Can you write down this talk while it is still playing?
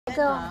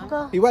Go, go.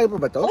 Hiwalay pa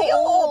ba to?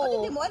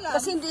 Oo,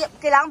 kasi hindi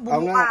kailangan Oo buo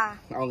nga. ka.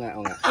 Oo nga,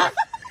 oo nga.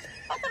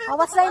 Oh,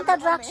 what's the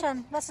introduction?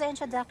 What's the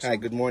introduction? Hi,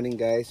 good morning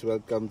guys.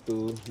 Welcome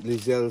to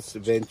Lizelle's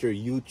Venture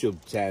YouTube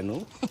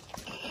channel.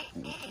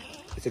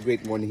 It's a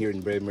great morning here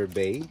in Bremer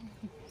Bay.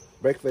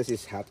 Breakfast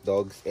is hot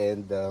dogs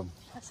and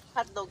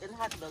Hot dog and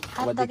hot dog.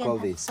 Hot what do dog you call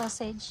and this?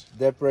 sausage.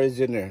 The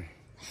prisoner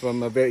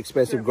from a very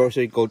expensive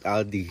grocery called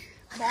Aldi.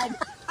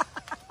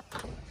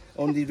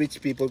 Only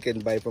rich people can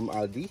buy from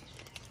Aldi.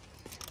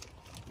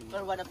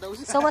 Or one of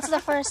those. So what's the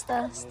first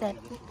step?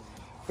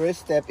 First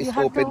step is You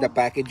have open to- the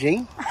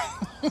packaging.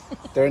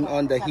 Turn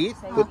on the heat,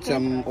 put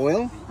some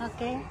oil,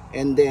 Okay.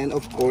 and then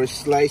of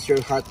course slice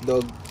your hot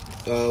dog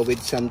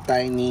with some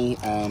tiny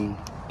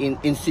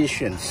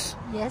incisions.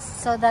 Yes,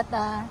 so that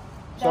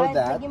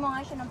Lagyan mo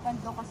nga siya ng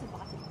pandok kasi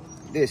baka.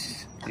 This,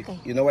 Okay.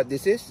 you know what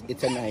this is?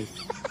 It's a knife.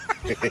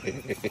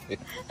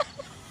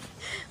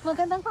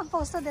 magandang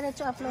pag-post to,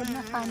 diretso upload na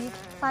funny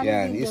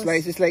Yeah, you videos.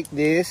 slice it like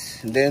this,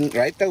 then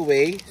right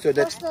away, so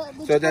that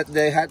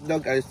the hot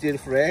dog are still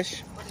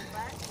fresh.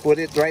 Put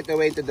it right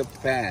away into the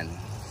pan.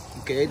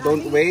 Okay,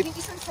 don't wait. Yung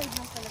isang side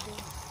lang talaga.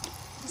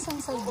 Isang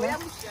side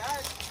lang.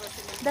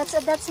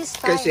 That's his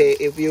style.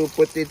 Kasi if you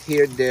put it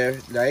here, there,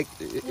 like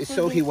it's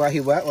so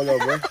hiwa-hiwa all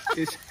over.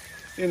 It's,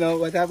 you know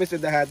what happens to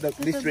the hot dog?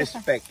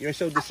 Disrespect. You're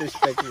so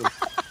disrespectful.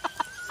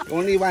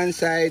 Only one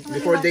side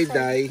before they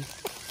die.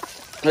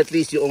 At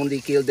least you only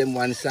kill them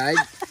one side,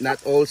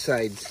 not all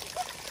sides.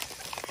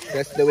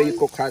 That's the way you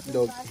cook hot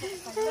dog.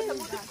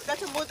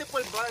 That's a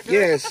multiple burger.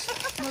 Yes.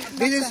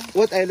 This is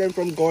what I learned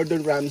from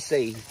Gordon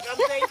Ramsay.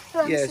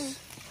 Yes.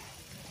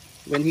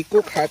 When he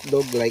cook hot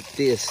dog like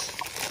this.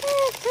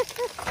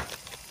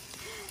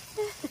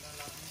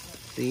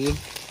 See?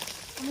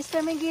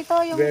 Mr.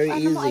 Mingito, yung Very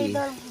ano mo easy.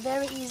 idol,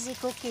 very easy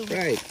cooking.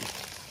 Right.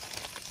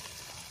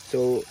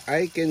 So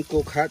I can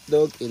cook hot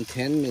dog in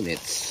 10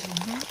 minutes.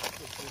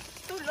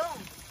 Too long.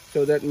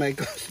 So that my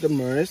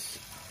customers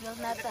Will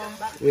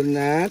will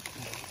not not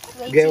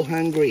waiting. go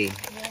hungry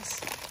Yes.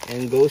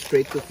 and go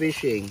straight to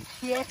fishing.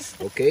 Yes.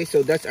 Okay,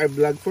 so that's our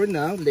vlog for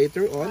now.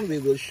 Later on,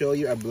 we will show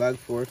you a vlog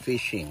for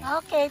fishing.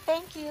 Okay,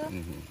 thank you.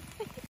 Mhm.